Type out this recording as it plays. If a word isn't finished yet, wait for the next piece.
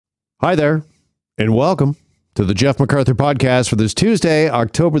Hi there, and welcome to the Jeff MacArthur Podcast for this Tuesday,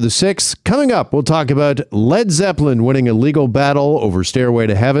 October the 6th. Coming up, we'll talk about Led Zeppelin winning a legal battle over Stairway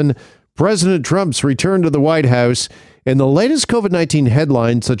to Heaven, President Trump's return to the White House, and the latest COVID-19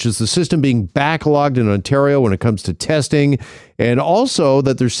 headlines, such as the system being backlogged in Ontario when it comes to testing, and also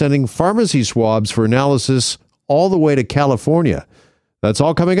that they're sending pharmacy swabs for analysis all the way to California. That's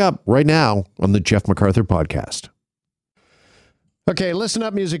all coming up right now on the Jeff MacArthur Podcast. Okay, listen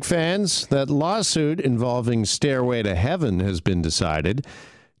up, music fans. That lawsuit involving Stairway to Heaven has been decided.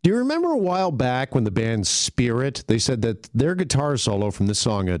 Do you remember a while back when the band Spirit, they said that their guitar solo from this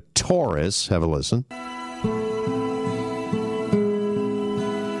song, a Taurus, have a listen.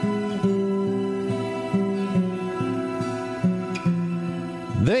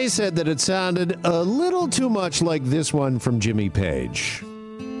 They said that it sounded a little too much like this one from Jimmy Page.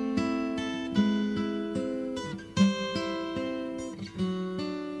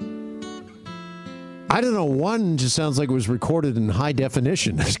 I don't know, one just sounds like it was recorded in high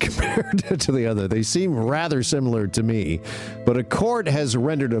definition as compared to the other. They seem rather similar to me, but a court has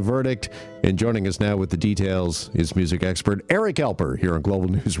rendered a verdict, and joining us now with the details is music expert Eric Alper here on Global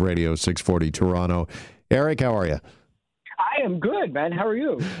News Radio 640 Toronto. Eric, how are you? I am good, man. How are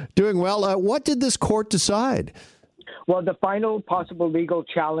you? Doing well. What did this court decide? Well, the final possible legal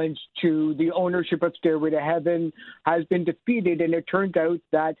challenge to the ownership of Stairway to Heaven has been defeated, and it turns out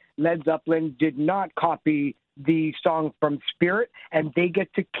that Led Zeppelin did not copy the song from Spirit, and they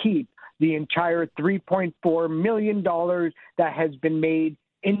get to keep the entire $3.4 million that has been made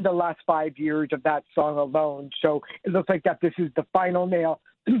in the last 5 years of that song alone. So it looks like that this is the final nail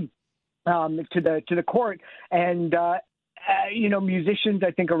to the court, and musicians, I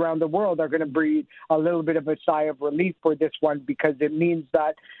think, around the world are going to breathe a little bit of a sigh of relief for this one, because it means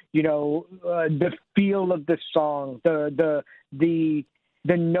that, the feel of the song, the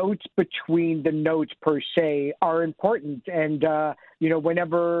notes between the notes per se are important. And,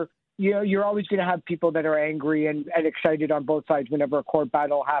 whenever, you're always going to have people that are angry and excited on both sides whenever a court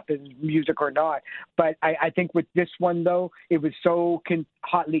battle happens, music or not. But I think with this one, though, it was so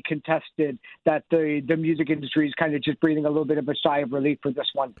hotly contested that the music industry is kind of just breathing a little bit of a sigh of relief for this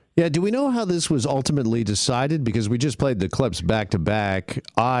one. Yeah, do we know how this was ultimately decided? Because we just played the clips back to back.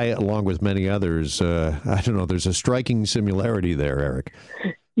 Along with many others, I don't know, there's a striking similarity there, Eric.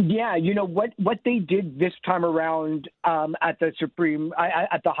 Yeah, what they did this time around at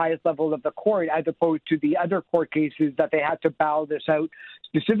the highest level of the court, as opposed to the other court cases that they had to bow this out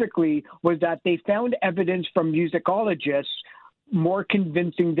specifically, was that they found evidence from musicologists more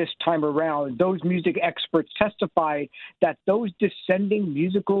convincing this time around. Those music experts testified that those descending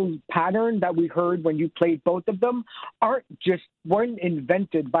musical patterns that we heard when you played both of them weren't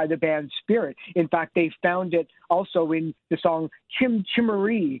invented by the band Spirit. In fact, they found it also in the song Chim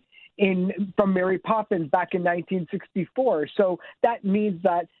Chimaree from Mary Poppins back in 1964. So that means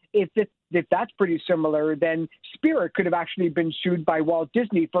that if that's pretty similar, then Spirit could have actually been sued by Walt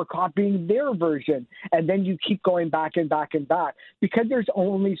Disney for copying their version. And then you keep going back and back and back. Because there's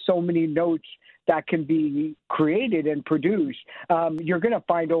only so many notes that can be created and produced, you're going to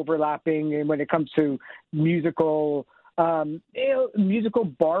find overlapping. And when it comes to musical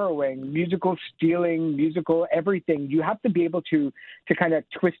borrowing, musical stealing, musical everything, you have to be able to kind of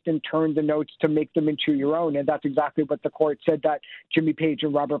twist and turn the notes to make them into your own. And that's exactly what the court said that Jimmy Page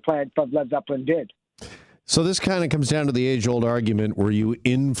and Robert Plant of Led Zeppelin did. So this kind of comes down to the age-old argument, were you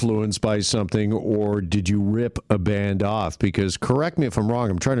influenced by something or did you rip a band off? Because, correct me if I'm wrong,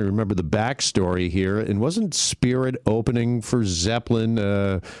 I'm trying to remember the backstory here. And wasn't Spirit opening for Zeppelin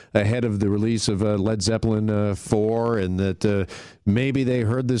ahead of the release of Led Zeppelin 4? And that maybe they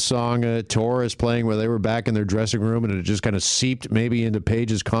heard this song, Taurus, playing while they were back in their dressing room, and it just kind of seeped maybe into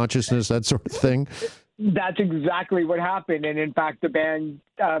Page's consciousness, that sort of thing? That's exactly what happened. And in fact, the band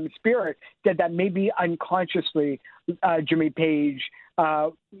Spirit said that maybe unconsciously Jimmy Page,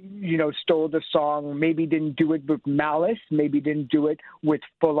 stole the song, maybe didn't do it with malice, maybe didn't do it with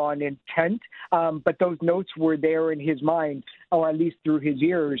full-on intent. But those notes were there in his mind, or at least through his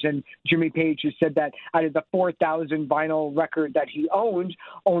ears. And Jimmy Page has said that out of the 4,000 vinyl records that he owns,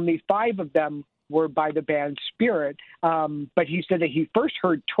 only 5 of them were by the band Spirit. But he said that he first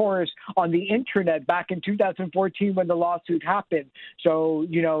heard Taurus on the internet back in 2014 when the lawsuit happened. So,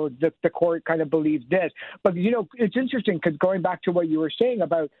 the court kind of believed this. But, it's interesting because going back to what you were saying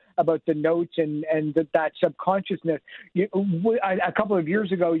about the notes and that subconsciousness, a couple of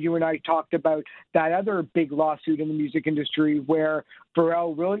years ago, you and I talked about that other big lawsuit in the music industry where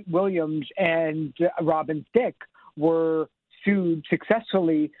Pharrell Williams and Robin Thicke were sued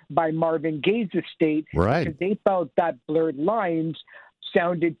successfully by Marvin Gaye's estate, right, because they felt that blurred lines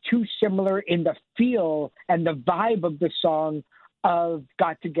sounded too similar in the feel and the vibe of the song of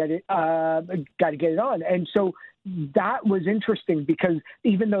Got to Get It On. And so that was interesting because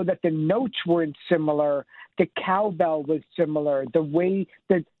even though that the notes weren't similar, the cowbell was similar, the way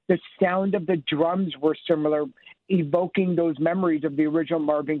that the sound of the drums were similar, evoking those memories of the original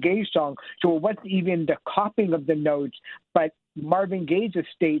Marvin Gaye song. So it wasn't even the copying of the notes, but Marvin Gaye's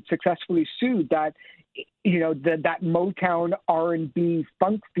estate successfully sued that, that Motown R&B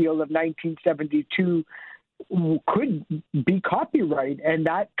funk feel of 1972 could be copyright, and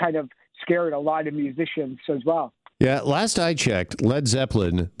that kind of scared a lot of musicians as well. Yeah, last I checked, Led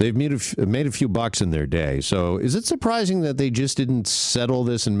Zeppelin, they've made a few bucks in their day. So is it surprising that they just didn't settle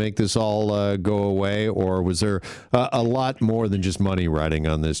this and make this all go away? Or was there a lot more than just money riding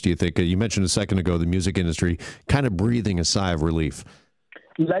on this, do you think? You mentioned a second ago the music industry kind of breathing a sigh of relief.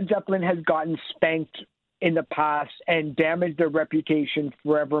 Led Zeppelin has gotten spanked in the past and damaged their reputation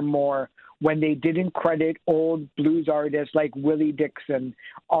forevermore when they didn't credit old blues artists like Willie Dixon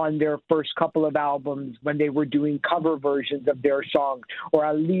on their first couple of albums when they were doing cover versions of their songs, or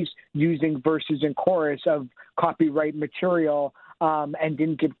at least using verses and chorus of copyright material and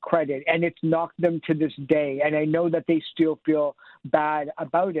didn't give credit. And it's knocked them to this day. And I know that they still feel bad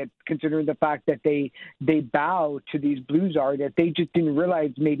about it, considering the fact that they bow to these blues artists. They just didn't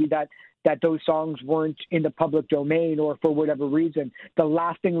realize maybe that those songs weren't in the public domain, or for whatever reason, the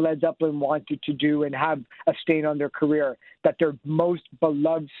last thing Led Zeppelin wanted to do and have a stain on their career, that their most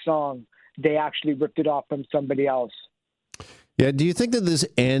beloved song, they actually ripped it off from somebody else. Yeah, do you think that this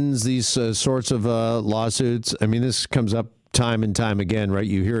ends these sorts of lawsuits? I mean, this comes up time and time again, right?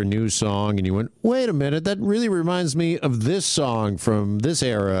 You hear a new song and you went, wait a minute, that really reminds me of this song from this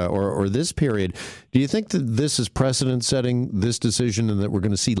era or this period. Do you think that this is precedent setting, this decision, and that we're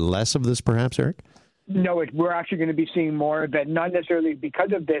going to see less of this perhaps, Eric? No, we're actually going to be seeing more of it, not necessarily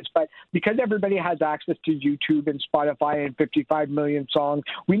because of this, but because everybody has access to YouTube and Spotify and 55 million songs.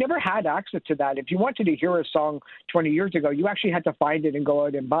 We never had access to that. If you wanted to hear a song 20 years ago, you actually had to find it and go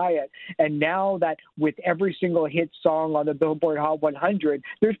out and buy it. And now that with every single hit song on the Billboard Hot 100,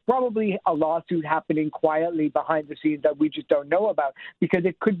 there's probably a lawsuit happening quietly behind the scenes that we just don't know about, because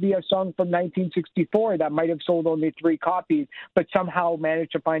it could be a song from 1964 that might have sold only 3 copies, but somehow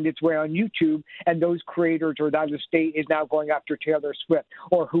managed to find its way on YouTube, and those creators or that estate is now going after Taylor Swift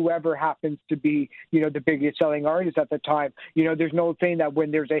or whoever happens to be, the biggest selling artist at the time. There's no saying that when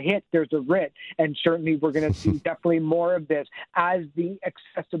there's a hit, there's a writ. And certainly we're going to see definitely more of this as the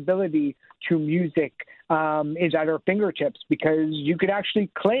accessibility to music is at our fingertips, because you could actually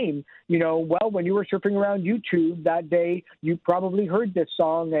claim, when you were surfing around YouTube that day, you probably heard this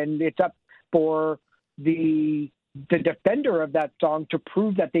song, and it's up for the defender of that song to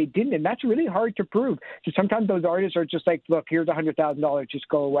prove that they didn't. And that's really hard to prove. So sometimes those artists are just like, look, here's $100,000, just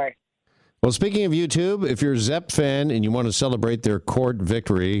go away. Well, speaking of YouTube, if you're a Zepp fan and you want to celebrate their court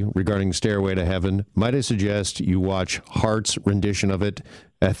victory regarding Stairway to Heaven, might I suggest you watch Heart's rendition of it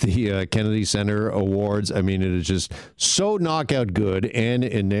at the Kennedy Center Awards. I mean, it is just so knockout good. Ann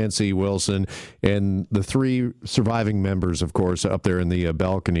and Nancy Wilson and the 3 surviving members, of course, up there in the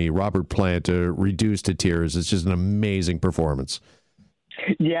balcony, Robert Plant, reduced to tears. It's just an amazing performance.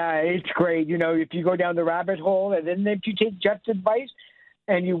 Yeah, it's great. If you go down the rabbit hole and then if you take Jeff's advice,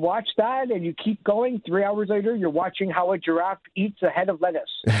 and you watch that and you keep going, 3 hours later, you're watching how a giraffe eats a head of lettuce.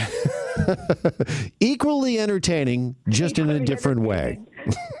 Equally entertaining, just in a different way.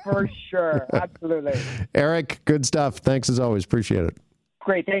 For sure. Absolutely. Eric, good stuff. Thanks as always. Appreciate it.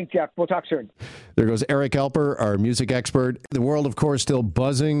 Great. Thanks, Jeff. We'll talk soon. There goes Eric Alper, our music expert. The world, of course, still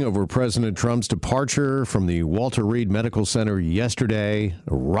buzzing over President Trump's departure from the Walter Reed Medical Center yesterday.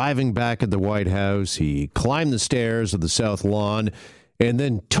 Arriving back at the White House, he climbed the stairs of the South Lawn and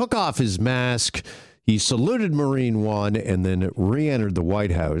then took off his mask. He saluted Marine One and then re-entered the White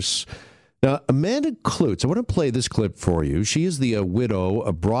House. Now, Amanda Kloots, I want to play this clip for you. She is the widow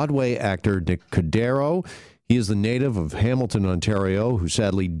of Broadway actor Nick Cordero. He is the native of Hamilton, Ontario, who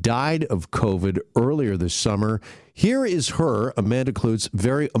sadly died of COVID earlier this summer. Here is her, Amanda Kloots'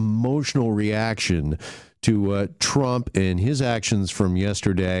 very emotional reaction to Trump and his actions from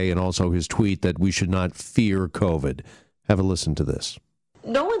yesterday, and also his tweet that we should not fear COVID. Have a listen to this.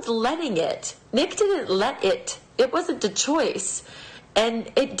 No one's letting it. Nick didn't let it. It wasn't a choice.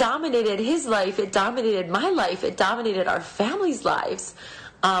 And it dominated his life. It dominated my life. It dominated our family's lives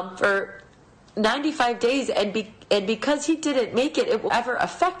for 95 days. And because he didn't make it, it will ever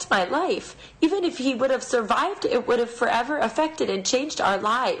affect my life. Even if he would have survived, it would have forever affected and changed our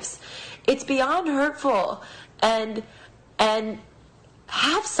lives. It's beyond hurtful. And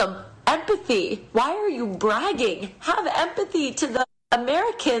have some empathy. Why are you bragging? Have empathy to the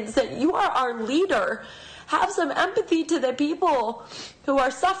Americans that you are our leader. Have some empathy to the people who are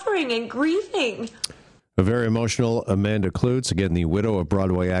suffering and grieving. A very emotional Amanda Kloots, again, the widow of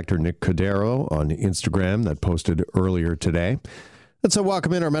Broadway actor Nick Cordero, on Instagram, that posted earlier today. Let's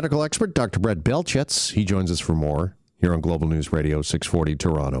welcome in our medical expert, Dr. Brett Belchetz. He joins us for more here on Global News Radio 640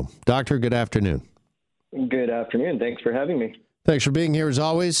 Toronto. Doctor, good afternoon. Good afternoon. Thanks for having me. Thanks for being here as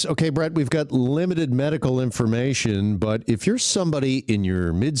always. Okay, Brett, we've got limited medical information, but if you're somebody in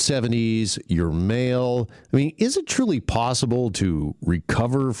your mid-70s, you're male, I mean, is it truly possible to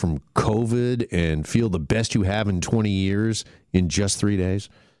recover from COVID and feel the best you have in 20 years in just 3 days?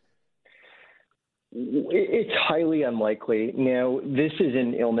 It's highly unlikely. Now, this is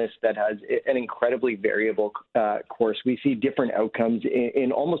an illness that has an incredibly variable course. We see different outcomes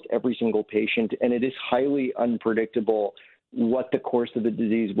in almost every single patient, and it is highly unpredictable what the course of the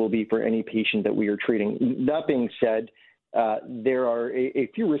disease will be for any patient that we are treating. That being said, there are a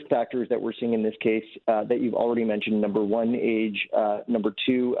few risk factors that we're seeing in this case that you've already mentioned. Number one, age. Number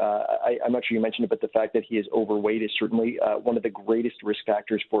two, I'm not sure you mentioned it, but the fact that he is overweight is certainly one of the greatest risk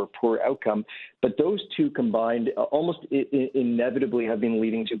factors for a poor outcome. But those two combined almost inevitably have been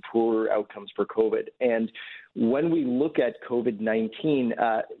leading to poorer outcomes for COVID. And when we look at COVID-19,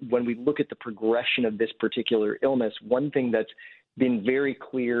 when we look at the progression of this particular illness, one thing that's been very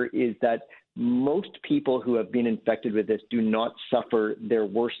clear is that most people who have been infected with this do not suffer their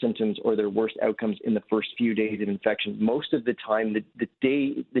worst symptoms or their worst outcomes in the first few days of infection. Most of the time, the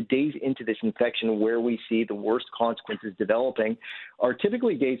days into this infection where we see the worst consequences developing are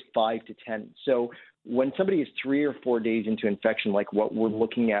typically days 5 to 10. So when somebody is 3 or 4 days into infection, like what we're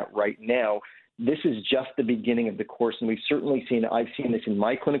looking at right now, this is just the beginning of the course, and I've seen this in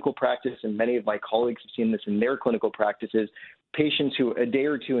my clinical practice, and many of my colleagues have seen this in their clinical practices. Patients who a day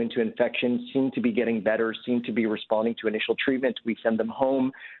or two into infection seem to be getting better, seem to be responding to initial treatment. We send them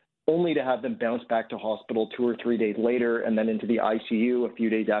home, only to have them bounce back to hospital 2 or 3 days later, and then into the ICU a few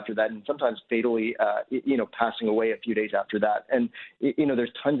days after that, and sometimes fatally, passing away a few days after that. And,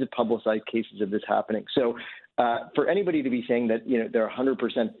 there's tons of publicized cases of this happening. So for anybody to be saying that, they're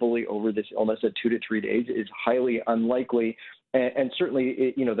 100% fully over this illness at 2 to 3 days is highly unlikely. And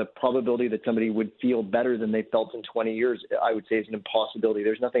certainly, the probability that somebody would feel better than they felt in 20 years, I would say, is an impossibility.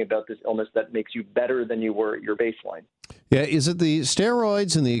 There's nothing about this illness that makes you better than you were at your baseline. Yeah, is it the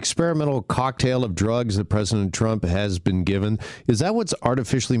steroids and the experimental cocktail of drugs that President Trump has been given? Is that what's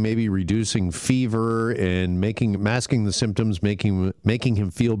artificially maybe reducing fever and masking the symptoms, making him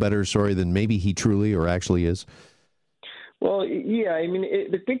feel better, than maybe he truly or actually is? Well, yeah, I mean,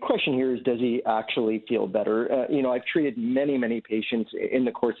 the big question here is, does he actually feel better? I've treated many, many patients in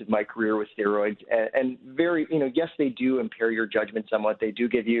the course of my career with steroids, and yes, they do impair your judgment somewhat. They do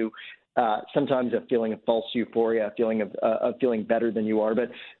give you sometimes a feeling of false euphoria, a feeling of feeling better than you are.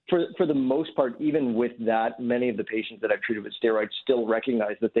 But for the most part, even with that, many of the patients that I've treated with steroids still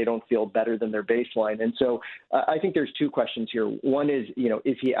recognize that they don't feel better than their baseline. And so I think there's two questions here. One is,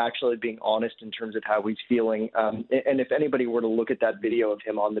 is he actually being honest in terms of how he's feeling? And if anybody were to look at that video of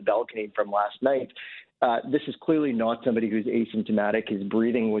him on the balcony from last night, this is clearly not somebody who's asymptomatic. His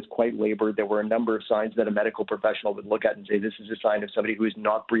breathing was quite labored. There were a number of signs that a medical professional would look at and say, this is a sign of somebody who is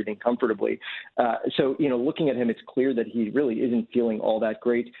not breathing comfortably. So, looking at him, it's clear that he really isn't feeling all that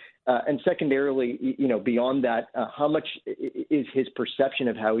great. And secondarily, beyond that, how much is his perception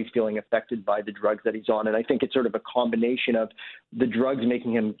of how he's feeling affected by the drugs that he's on? And I think it's sort of a combination of the drugs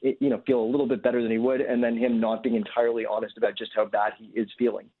making him, feel a little bit better than he would, and then him not being entirely honest about just how bad he is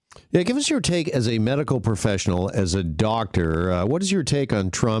feeling. Yeah, give us your take as a medical professional, as a doctor. What is your take on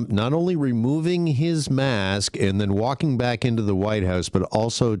Trump not only removing his mask and then walking back into the White House, but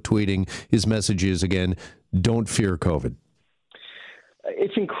also tweeting his messages again, don't fear COVID?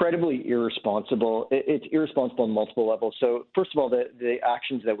 It's incredibly irresponsible. It's irresponsible on multiple levels. So first of all, the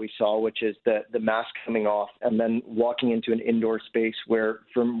actions that we saw, which is the mask coming off and then walking into an indoor space where,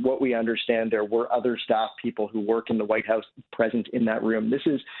 from what we understand, there were other staff people who work in the White House present in that room. This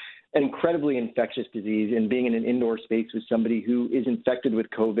is an incredibly infectious disease, and being in an indoor space with somebody who is infected with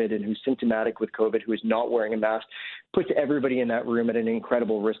COVID and who's symptomatic with COVID, who is not wearing a mask, puts everybody in that room at an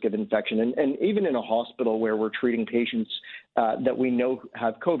incredible risk of infection. And even in a hospital where we're treating patients that we know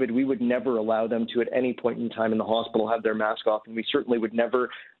have COVID, we would never allow them to, at any point in time in the hospital, have their mask off. And we certainly would never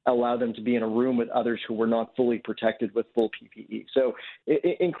allow them to be in a room with others who were not fully protected with full PPE. So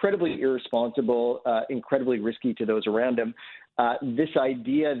incredibly irresponsible, incredibly risky to those around him. This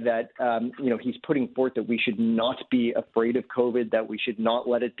idea that, he's putting forth that we should not be afraid of COVID, that we should not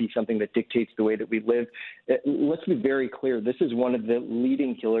let it be something that dictates the way that we live. Let's be very clear. This is one of the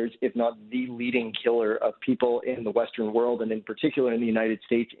leading killers, if not the leading killer of people in the Western world, and in particular in the United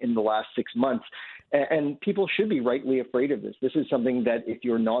States in the last 6 months. And people should be rightly afraid of this. This is something that if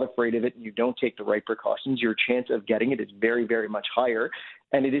you're not afraid of it and you don't take the right precautions, your chance of getting it is very, very much higher.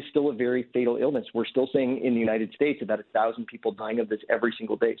 And it is still a very fatal illness. We're still seeing in the United States about 1,000 people dying of this every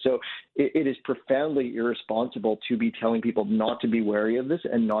single day. So it is profoundly irresponsible to be telling people not to be wary of this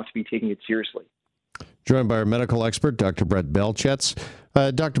and not to be taking it seriously. Joined by our medical expert, Dr. Brett Belchetz.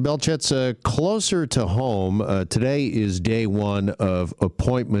 Dr. Belchetz, closer to home, today is day one of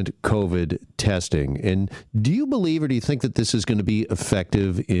appointment COVID testing. And do you believe or do you think that this is going to be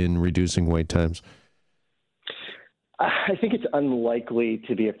effective in reducing wait times? I think it's unlikely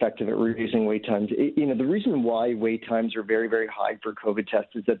to be effective at reducing wait times. The reason why wait times are very, very high for COVID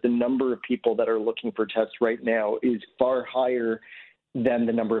tests is that the number of people that are looking for tests right now is far higher than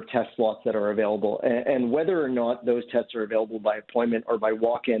the number of test slots that are available. And whether or not those tests are available by appointment or by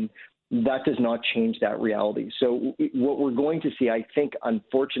walk-in, that does not change that reality. So what we're going to see, I think,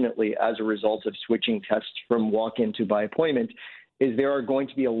 unfortunately, as a result of switching tests from walk-in to by appointment, is there are going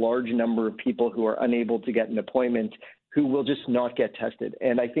to be a large number of people who are unable to get an appointment who will just not get tested.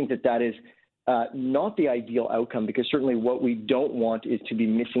 And I think that is not the ideal outcome, because certainly what we don't want is to be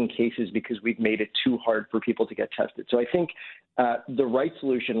missing cases because we've made it too hard for people to get tested. So I think the right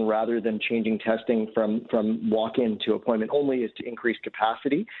solution, rather than changing testing from walk-in to appointment only, is to increase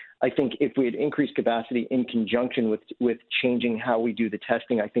capacity. I think if we had increased capacity in conjunction with changing how we do the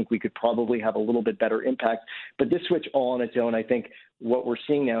testing, I think we could probably have a little bit better impact. But this switch all on its own, I think what we're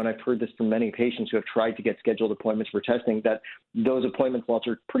seeing now, and I've heard this from many patients who have tried to get scheduled appointments for testing, that those appointment slots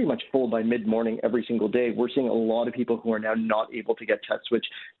are pretty much full by mid-morning every single day. We're seeing a lot of people who are now not able to get tests, which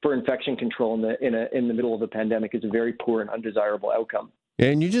for infection control in the middle of a pandemic is a very poor and undesirable outcome.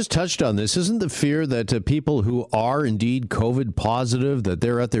 And you just touched on this. Isn't the fear that people who are indeed COVID positive, that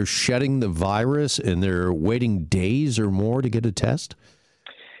they're out there shedding the virus and they're waiting days or more to get a test?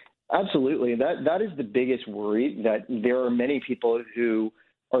 Absolutely. That is the biggest worry, that there are many people who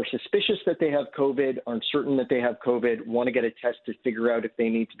are suspicious that they have COVID, aren't certain that they have COVID, want to get a test to figure out if they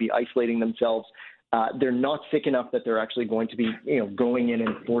need to be isolating themselves. They're not sick enough that they're actually going to be, going in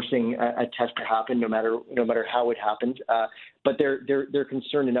and forcing a test to happen, no matter how it happens. But they're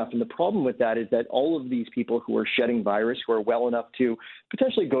concerned enough. And the problem with that is that all of these people who are shedding virus, who are well enough to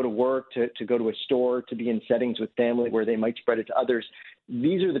potentially go to work, to go to a store, to be in settings with family where they might spread it to others,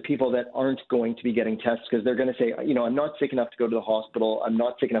 these are the people that aren't going to be getting tests, because they're going to say, I'm not sick enough to go to the hospital. I'm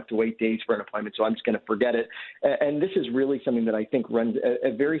not sick enough to wait days for an appointment, so I'm just going to forget it. And this is really something that I think runs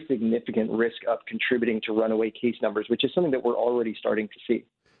a very significant risk of contributing to runaway case numbers, which is something that we're already starting to see.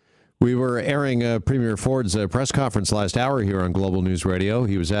 We were airing Premier Ford's press conference last hour here on Global News Radio.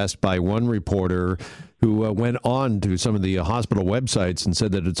 He was asked by one reporter who went on to some of the hospital websites and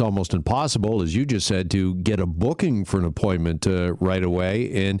said that it's almost impossible, as you just said, to get a booking for an appointment right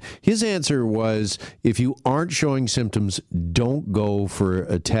away. And his answer was, if you aren't showing symptoms, don't go for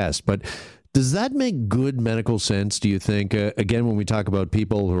a test. But does that make good medical sense, do you think? Again, when we talk about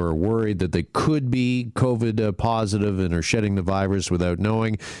people who are worried that they could be COVID positive and are shedding the virus without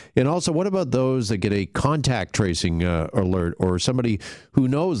knowing. And also, what about those that get a contact tracing alert, or somebody who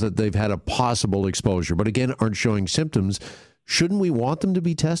knows that they've had a possible exposure, but again, aren't showing symptoms? Shouldn't we want them to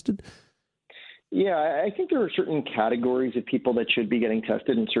be tested? Yeah, I think there are certain categories of people that should be getting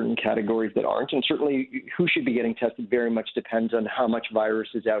tested and certain categories that aren't. And certainly who should be getting tested very much depends on how much virus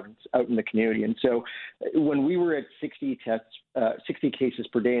is out in the community. And so when we were at 60 cases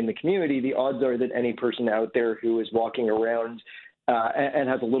per day in the community, the odds are that any person out there who is walking around and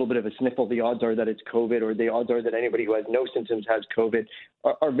has a little bit of a sniffle, the odds are that it's COVID, or the odds are that anybody who has no symptoms has COVID,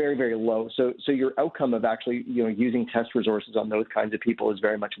 are very, very low. So your outcome of actually, using test resources on those kinds of people is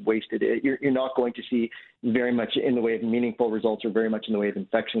very much wasted. You're not going to see very much in the way of meaningful results, or very much in the way of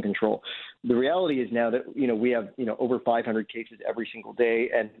infection control. The reality is now that, we have, over 500 cases every single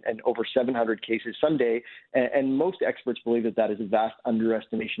day and over 700 cases someday. And most experts believe that is a vast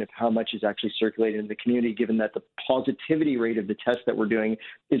underestimation of how much is actually circulating in the community, given that the positivity rate of the test that we're doing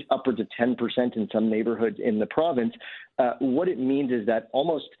is upwards of 10% in some neighborhoods in the province. What it means is that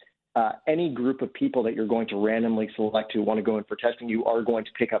almost any group of people that you're going to randomly select who want to go in for testing, you are going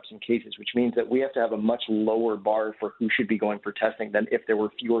to pick up some cases, which means that we have to have a much lower bar for who should be going for testing than if there were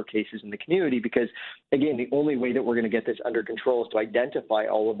fewer cases in the community. Because, again, the only way that we're going to get this under control is to identify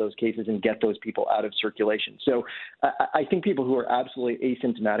all of those cases and get those people out of circulation. So I think people who are absolutely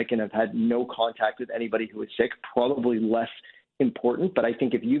asymptomatic and have had no contact with anybody who is sick, probably less important. But I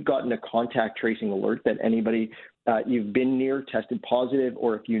think if you've gotten a contact tracing alert that anybody you've been near tested positive,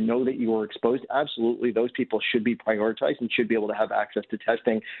 or if you know that you are exposed, absolutely those people should be prioritized and should be able to have access to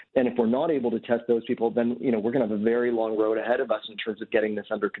testing. And if we're not able to test those people, then we're going to have a very long road ahead of us in terms of getting this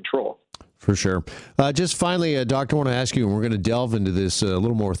under control. For sure. Just finally, Doctor, I want to ask you, and we're going to delve into this a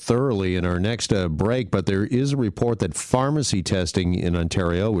little more thoroughly in our next break, but there is a report that pharmacy testing in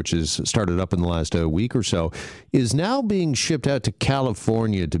Ontario, which has started up in the last week or so, is now being shipped out to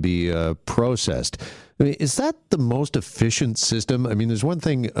California to be processed. I mean, is that the most efficient system? I mean, there's one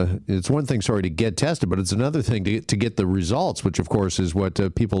thing, it's one thing, to get tested, but it's another thing to get the results, which of course is what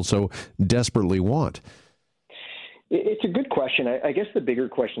people so desperately want. It's a good question. I guess the bigger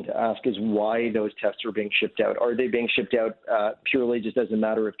question to ask is why those tests are being shipped out. Are they being shipped out purely just as a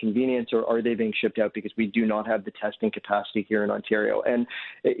matter of convenience, or are they being shipped out because we do not have the testing capacity here in Ontario? And,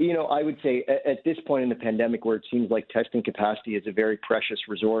 I would say at this point in the pandemic, where it seems like testing capacity is a very precious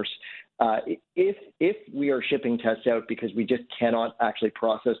resource, if we are shipping tests out because we just cannot actually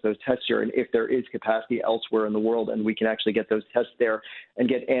process those tests here, and if there is capacity elsewhere in the world and we can actually get those tests there and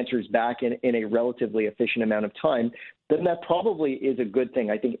get answers back in a relatively efficient amount of time, then that probably is a good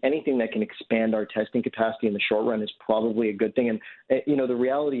thing. I think anything that can expand our testing capacity in the short run is probably a good thing. And, the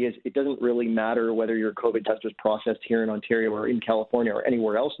reality is it doesn't really matter whether your COVID test was processed here in Ontario or in California or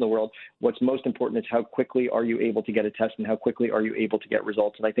anywhere else in the world. What's most important is how quickly are you able to get a test and how quickly are you able to get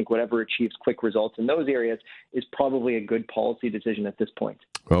results. And I think whatever achieves quick results in those areas is probably a good policy decision at this point.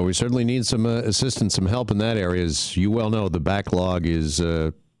 Well, we certainly need some assistance, some help in that area. As you well know, the backlog is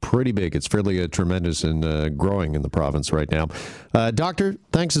pretty big. It's fairly tremendous and growing in the province right now. Doctor,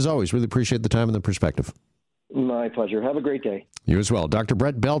 thanks as always. Really appreciate the time and the perspective. My pleasure. Have a great day. You as well. Dr.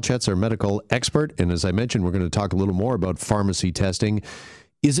 Brett Belchet's our medical expert. And as I mentioned, we're going to talk a little more about pharmacy testing.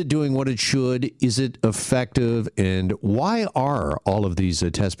 Is it doing what it should? Is it effective? And why are all of these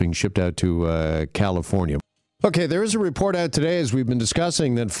tests being shipped out to California? Okay, there is a report out today, as we've been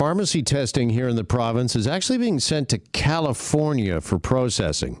discussing, that pharmacy testing here in the province is actually being sent to California for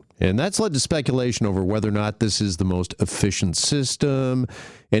processing. And that's led to speculation over whether or not this is the most efficient system,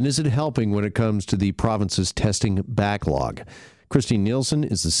 and is it helping when it comes to the province's testing backlog. Christine Nielsen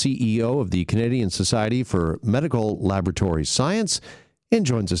is the CEO of the Canadian Society for Medical Laboratory Science and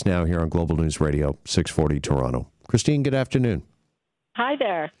joins us now here on Global News Radio, 640 Toronto. Christine, good afternoon. Hi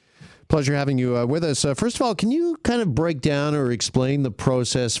there. Pleasure having you with us. First of all, can you kind of break down or explain the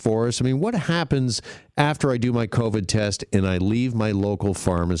process for us? I mean, what happens after I do my COVID test and I leave my local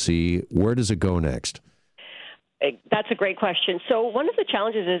pharmacy? Where does it go next? That's a great question. So one of the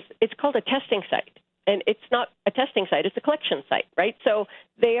challenges is it's called a testing site. And it's not a testing site, it's a collection site, right? So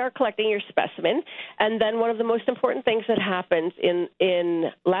they are collecting your specimen. And then one of the most important things that happens in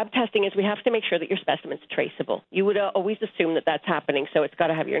lab testing is we have to make sure that your specimen's traceable. You would always assume that that's happening. So it's got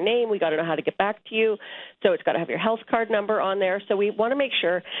to have your name. We got to know how to get back to you. So it's got to have your health card number on there. So we want to make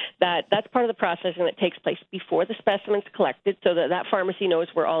sure that that's part of the processing that takes place before the specimen's collected, so that that pharmacy knows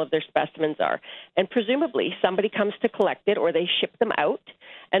where all of their specimens are. And presumably somebody comes to collect it, or they ship them out,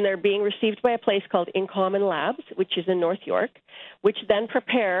 and they're being received by a place called In Common Labs, which is in North York, which then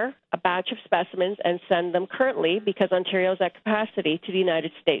prepare a batch of specimens and send them currently, because Ontario is at capacity, to the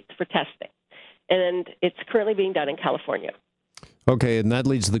United States for testing. And it's currently being done in California. Okay, and that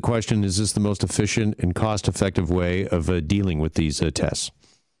leads to the question, is this the most efficient and cost-effective way of dealing with these tests?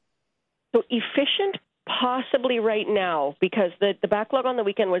 So efficient, possibly right now, because the backlog on the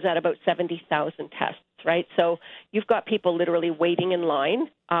weekend was at about 70,000 tests, right? So you've got people literally waiting in line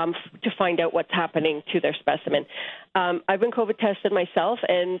to find out what's happening to their specimen. I've been COVID tested myself,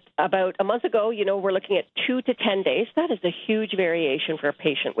 and about a month ago, we're looking at 2 to 10 days. That is a huge variation for a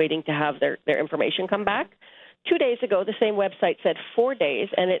patient waiting to have their information come back. 2 days ago, the same website said 4 days,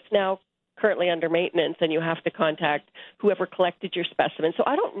 and it's now currently under maintenance, and you have to contact whoever collected your specimen. So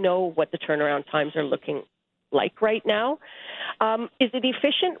I don't know what the turnaround times are looking like right now. Is it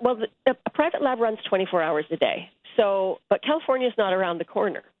efficient? Well, a private lab runs 24 hours a day. But California is not around the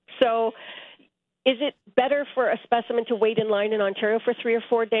corner. So is it better for a specimen to wait in line in Ontario for 3 or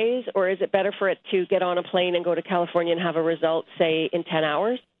 4 days, or is it better for it to get on a plane and go to California and have a result, say, in 10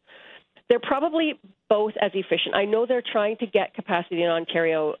 hours? They're probably both as efficient. I know they're trying to get capacity in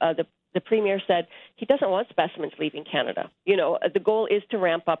Ontario. The Premier said he doesn't want specimens leaving Canada. The goal is to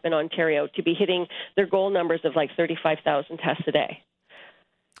ramp up in Ontario to be hitting their goal numbers of like 35,000 tests a day.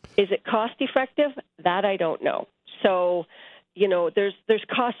 Is it cost effective? That I don't know. So, there's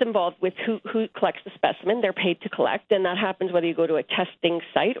costs involved with who collects the specimen. They're paid to collect, and that happens whether you go to a testing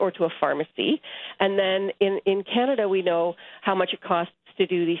site or to a pharmacy. And then in Canada, we know how much it costs to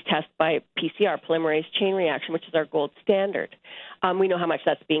do these tests by PCR, polymerase chain reaction, which is our gold standard. We know how much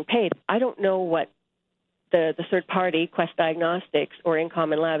that's being paid. I don't know what the third party, Quest Diagnostics or In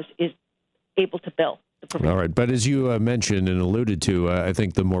Common Labs, is able to bill. All right. But as you mentioned and alluded to, I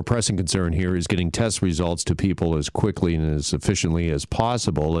think the more pressing concern here is getting test results to people as quickly and as efficiently as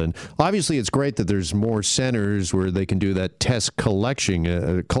possible. And obviously, it's great that there's more centers where they can do that test collection,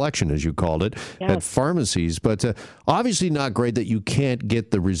 as you called it, at pharmacies. But obviously not great that you can't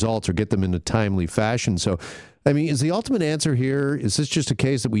get the results or get them in a timely fashion. So, I mean, is the ultimate answer here, is this just a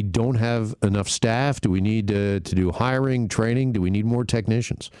case that we don't have enough staff? Do we need to do hiring, training? Do we need more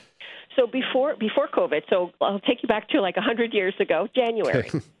technicians? So before COVID, so I'll take you back to like 100 years ago, January.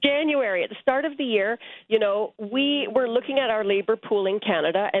 January, at the start of the year, we were looking at our labor pool in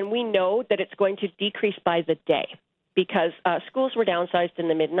Canada, and we know that it's going to decrease by the day because schools were downsized in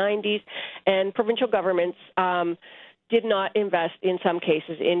the mid-'90s, and provincial governments did not invest, in some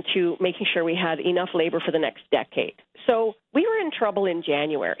cases, into making sure we had enough labor for the next decade. So we were in trouble in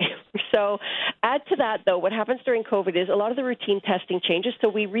January. So add to that, though, what happens during COVID is a lot of the routine testing changes, so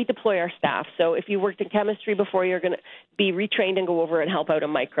we redeploy our staff. So if you worked in chemistry before, you're going to be retrained and go over and help out in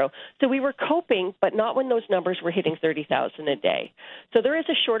micro. So we were coping, but not when those numbers were hitting 30,000 a day. So there is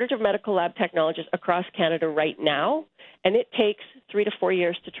a shortage of medical lab technologists across Canada right now, and it takes 3 to 4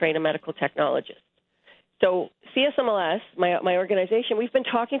 years to train a medical technologist. So CSMLS, my organization, we've been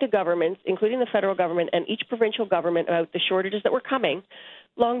talking to governments, including the federal government and each provincial government, about the shortages that were coming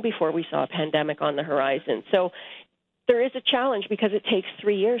long before we saw a pandemic on the horizon. So there is a challenge because it takes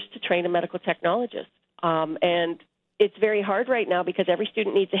 3 years to train a medical technologist. And it's very hard right now because every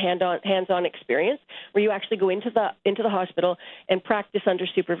student needs a hands-on experience where you actually go into the hospital and practice under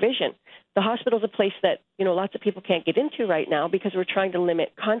supervision. The hospital is a place that, lots of people can't get into right now because we're trying to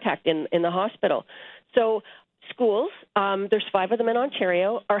limit contact in the hospital. So schools, there's 5 of them in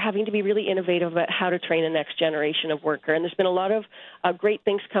Ontario, are having to be really innovative about how to train the next generation of worker. And there's been a lot of great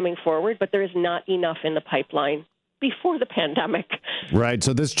things coming forward, but there is not enough in the pipeline before the pandemic. Right.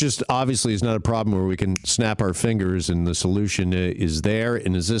 So this just obviously is not a problem where we can snap our fingers and the solution is there.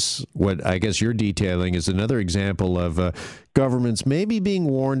 And is this what I guess you're detailing is another example of governments maybe being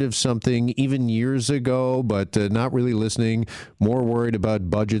warned of something even years ago, but not really listening, more worried about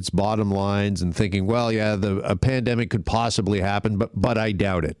budgets, bottom lines, and thinking, well, yeah, a pandemic could possibly happen, but I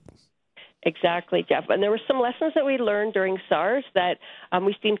doubt it. Exactly, Jeff. And there were some lessons that we learned during SARS that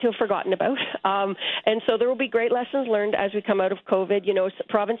we seem to have forgotten about. And so there will be great lessons learned as we come out of COVID.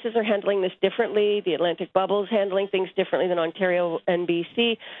 Provinces are handling this differently. The Atlantic bubble is handling things differently than Ontario and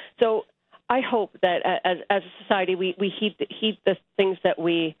BC. So I hope that as a society we heed the things that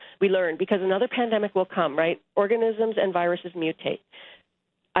we learn, because another pandemic will come, right? Organisms and viruses mutate.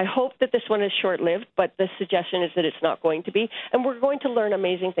 I hope that this one is short-lived, but the suggestion is that it's not going to be. And we're going to learn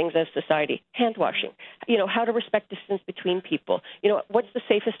amazing things as society. Hand washing, how to respect distance between people. What's the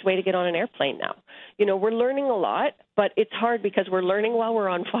safest way to get on an airplane now? We're learning a lot, but it's hard because we're learning while we're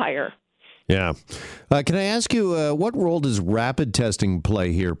on fire. Yeah. Can I ask you, what role does rapid testing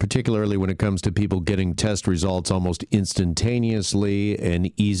play here, particularly when it comes to people getting test results almost instantaneously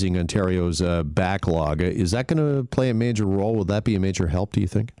and easing Ontario's backlog? Is that going to play a major role? Will that be a major help, do you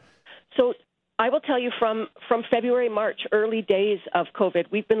think? So I will tell you from February, March, early days of COVID,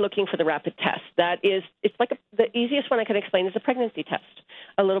 we've been looking for the rapid test. It's like the easiest one I can explain is a pregnancy test.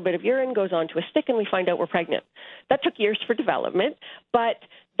 A little bit of urine goes onto a stick and we find out we're pregnant. That took years for development, but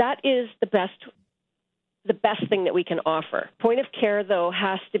that is the best thing that we can offer. Point of care, though,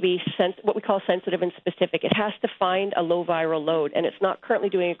 has to be what we call sensitive and specific. It has to find a low viral load, and it's not currently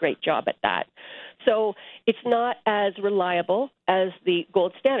doing a great job at that. So it's not as reliable as the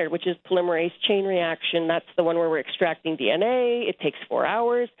gold standard, which is polymerase chain reaction. That's the one where we're extracting DNA. It takes 4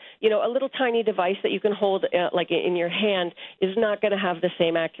 hours. A little tiny device that you can hold like in your hand is not going to have the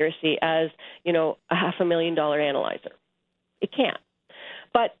same accuracy as, a $500,000 analyzer. It can't.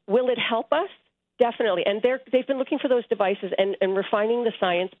 But will it help us? Definitely. And they've been looking for those devices and refining the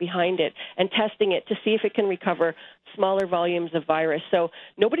science behind it and testing it to see if it can recover smaller volumes of virus. So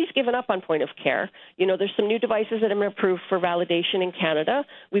nobody's given up on point of care. There's some new devices that have been approved for validation in Canada.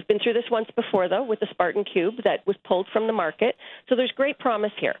 We've been through this once before, though, with the Spartan Cube that was pulled from the market. So there's great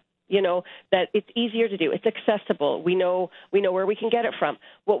promise here. That it's easier to do. It's accessible. We know where we can get it from.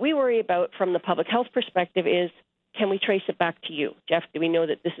 What we worry about from the public health perspective is, can we trace it back to you? Jeff, do we know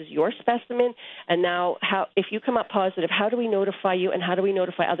that this is your specimen? And now, if you come up positive, how do we notify you, and how do we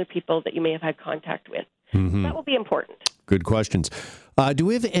notify other people that you may have had contact with? Mm-hmm. That will be important. Good questions. Do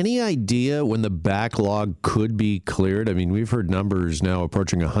we have any idea when the backlog could be cleared? I mean, we've heard numbers now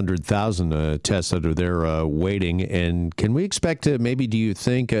approaching 100,000 tests that are there waiting. And can we expect maybe, do you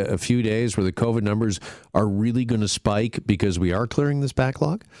think, a few days where the COVID numbers are really going to spike because we are clearing this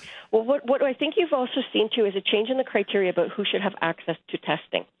backlog? Well, what I think you've also seen, too, is a change in the criteria about who should have access to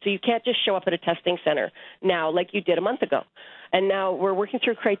testing. So you can't just show up at a testing center now like you did a month ago. And now we're working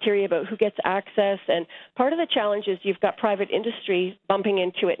through criteria about who gets access. And part of the challenge is you've got private industry bumping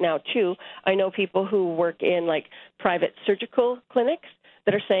into it now, too. I know people who work in, like, private surgical clinics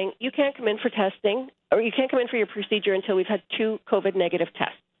that are saying, you can't come in for testing, or you can't come in for your procedure until we've had 2 COVID-negative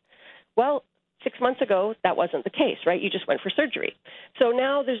tests. Well, 6 months ago, that wasn't the case, right? You just went for surgery. So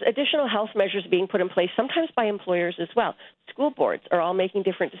now there's additional health measures being put in place, sometimes by employers as well. School boards are all making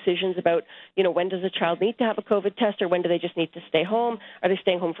different decisions about, when does a child need to have a COVID test, or when do they just need to stay home? Are they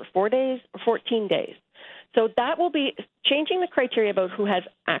staying home for 4 days or 14 days? So that will be changing the criteria about who has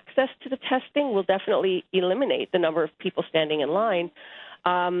access to the testing will definitely eliminate the number of people standing in line.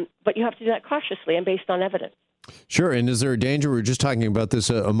 But you have to do that cautiously and based on evidence. Sure. And is there a danger? We were just talking about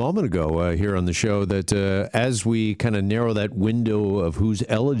this a moment ago here on the show that as we kind of narrow that window of who's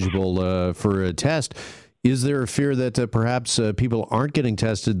eligible for a test, is there a fear that perhaps people aren't getting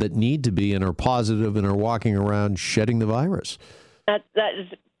tested that need to be and are positive and are walking around shedding the virus? That is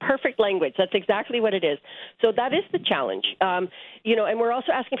perfect language. That's exactly what it is. So that is the challenge. And we're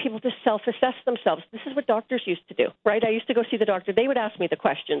also asking people to self-assess themselves. This is what doctors used to do, right? I used to go see the doctor. They would ask me the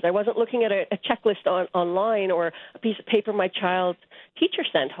questions. I wasn't looking at a checklist online or a piece of paper my child's teacher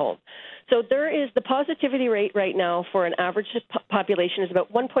sent home. So there is the positivity rate right now for an average population is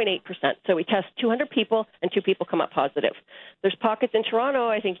about 1.8%. So we test 200 people and 2 people come up positive. There's pockets in Toronto,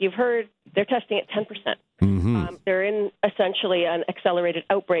 I think you've heard, they're testing at 10%. Mm-hmm. They're in essentially an accelerated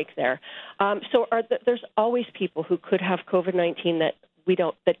outbreak there. There's always people who could have COVID-19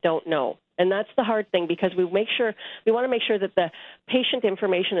 that don't know. And that's the hard thing because we want to make sure that the patient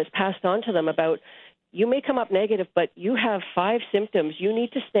information is passed on to them about you may come up negative, but you have 5 symptoms. You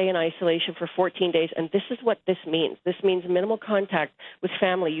need to stay in isolation for 14 days, and this is what this means. This means minimal contact with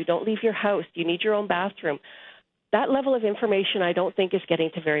family. You don't leave your house. You need your own bathroom. That level of information I don't think is getting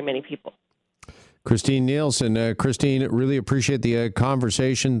to very many people. Christine Nielsen. Christine, really appreciate the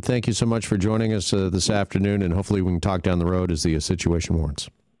conversation. Thank you so much for joining us this afternoon, and hopefully we can talk down the road as the situation warrants.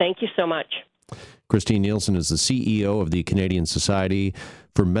 Thank you so much. Christine Nielsen is the CEO of the Canadian Society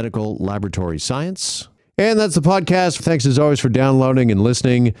for Medical Laboratory Science. And that's the podcast. Thanks as always for downloading and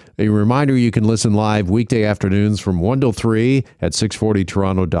listening. A reminder, you can listen live weekday afternoons from 1 till 3 at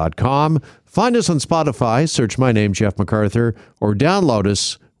 640toronto.com. Find us on Spotify, search my name, Jeff MacArthur, or download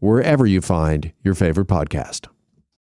us wherever you find your favorite podcast.